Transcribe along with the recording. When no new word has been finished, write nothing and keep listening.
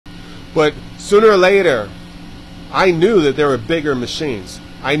But sooner or later, I knew that there were bigger machines.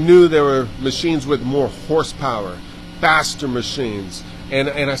 I knew there were machines with more horsepower, faster machines. And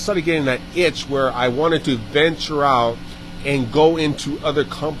I started getting that itch where I wanted to venture out and go into other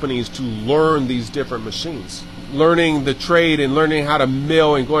companies to learn these different machines. Learning the trade and learning how to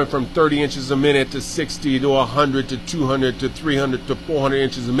mill and going from 30 inches a minute to 60 to 100 to 200 to 300 to 400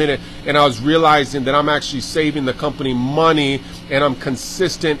 inches a minute. And I was realizing that I'm actually saving the company money and I'm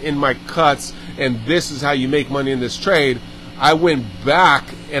consistent in my cuts, and this is how you make money in this trade. I went back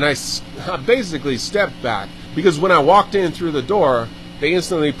and I basically stepped back, because when I walked in through the door, they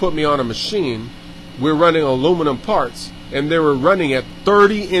instantly put me on a machine. We're running aluminum parts, and they were running at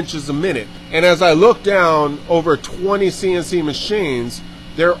 30 inches a minute. And as I look down over 20 CNC machines,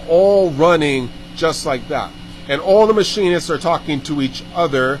 they're all running just like that. And all the machinists are talking to each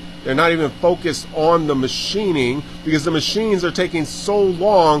other. They're not even focused on the machining, because the machines are taking so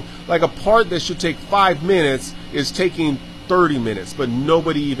long. Like a part that should take 5 minutes is taking 30 minutes, but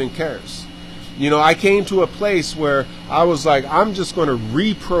nobody even cares. You know, I came to a place where I was like, I'm just going to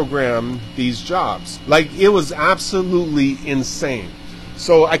reprogram these jobs. Like, it was absolutely insane.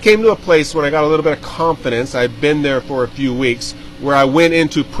 So I came to a place when I got a little bit of confidence. I'd been there for a few weeks, where I went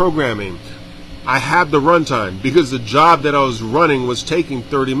into programming. I had the runtime because the job that I was running was taking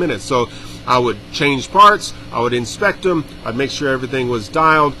 30 minutes. So I would change parts, I would inspect them, I'd make sure everything was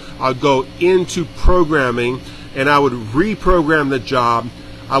dialed. I'd go into programming and I would reprogram the job.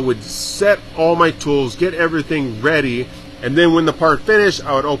 I would set all my tools, get everything ready, and then when the part finished,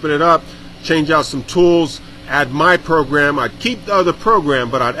 I would open it up, change out some tools, add my program. I'd keep the other program,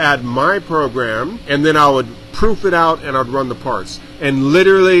 but I'd add my program, and then I would proof it out and I'd run the parts. And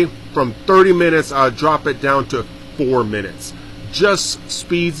literally from 30 minutes, I'd drop it down to 4 minutes. Just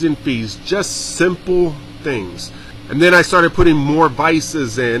speeds and feeds, just simple things. And then I started putting more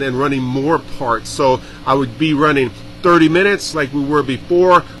vices in and running more parts. So I would be running 30 minutes like we were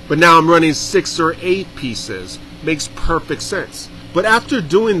before, but now I'm running 6 or 8 pieces. Makes perfect sense. But after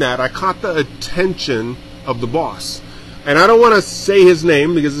doing that, I caught the attention of the boss. And I don't want to say his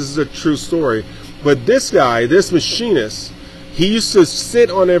name because this is a true story, but this guy, this machinist, he used to sit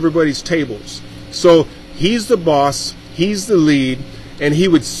on everybody's tables. So he's the boss, he's the lead, and he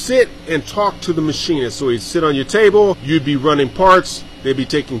would sit and talk to the machinist. So he'd sit on your table, you'd be running parts, they'd be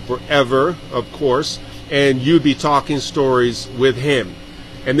taking forever, of course, and you'd be talking stories with him.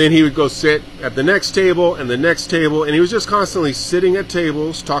 And then he would go sit at the next table and the next table, and he was just constantly sitting at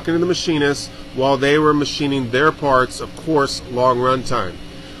tables talking to the machinists while they were machining their parts, of course, long run time.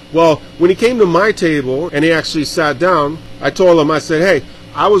 Well, when he came to my table and he actually sat down, I told him, I said, hey,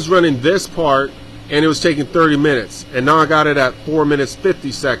 I was running this part and it was taking 30 minutes, and now I got it at 4 minutes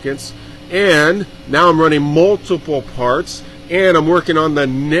 50 seconds, and now I'm running multiple parts and I'm working on the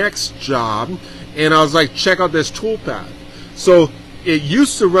next job. And I was like, check out this toolpath. So it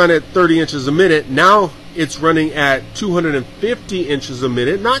used to run at 30 inches a minute. Now it's running at 250 inches a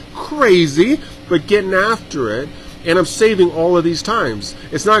minute. Not crazy, but getting after it. And I'm saving all of these times.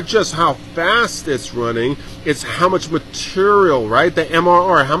 It's not just how fast it's running, it's how much material, right? The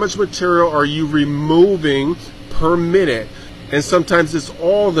MRR, how much material are you removing per minute? And sometimes it's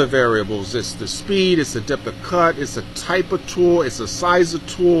all the variables. It's the speed, it's the depth of cut, it's the type of tool, it's the size of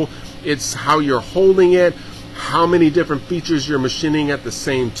tool, it's how you're holding it, how many different features you're machining at the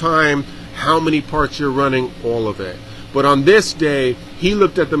same time, how many parts you're running, all of it. But on this day, he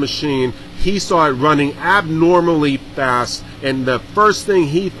looked at the machine, he saw it running abnormally fast, and the first thing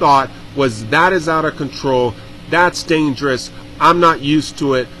he thought was, that is out of control, that's dangerous, I'm not used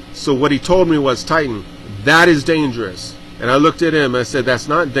to it. So what he told me was, Titan, that is dangerous. And I looked at him and I said, that's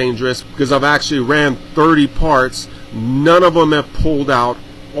not dangerous, because I've actually ran 30 parts, none of them have pulled out,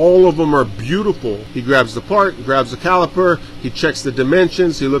 all of them are beautiful. He grabs the part, grabs the caliper, he checks the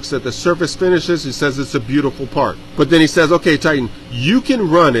dimensions, he looks at the surface finishes, he says it's a beautiful part. But then he says, okay, Titan, you can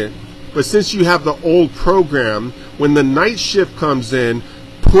run it, but since you have the old program, when the night shift comes in,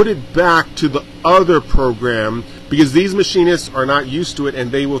 put it back to the other program, because these machinists are not used to it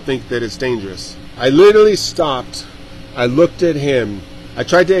and they will think that it's dangerous. I literally stopped, I looked at him, I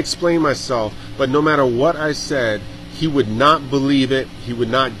tried to explain myself, but no matter what I said, he would not believe it, he would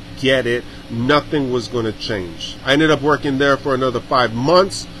not get it, nothing was going to change. I ended up working there for another 5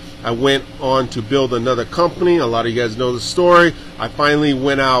 months. I went on to build another company. A lot of you guys know the story. I finally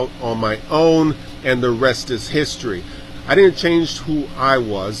went out on my own, and the rest is history. I didn't change who I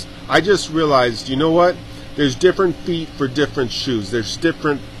was. I just realized, you know what? There's different feet for different shoes. There's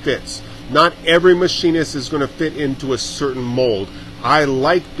different fits. Not every machinist is going to fit into a certain mold. I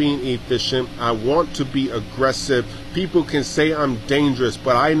like being efficient. I want to be aggressive People can say I'm dangerous,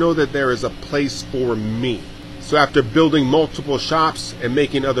 but I know that there is a place for me. So after building multiple shops and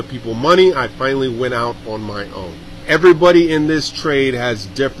making other people money, I finally went out on my own. Everybody in this trade has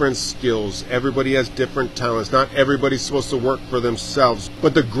different skills. Everybody has different talents. Not everybody's supposed to work for themselves.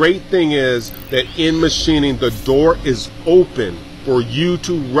 But the great thing is that in machining, the door is open for you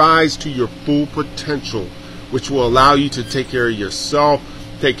to rise to your full potential, which will allow you to take care of yourself,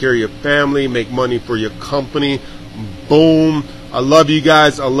 take care of your family, make money for your company. Boom. I love you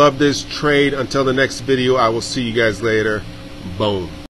guys. I love this trade. Until the next video, I will see you guys later. Boom.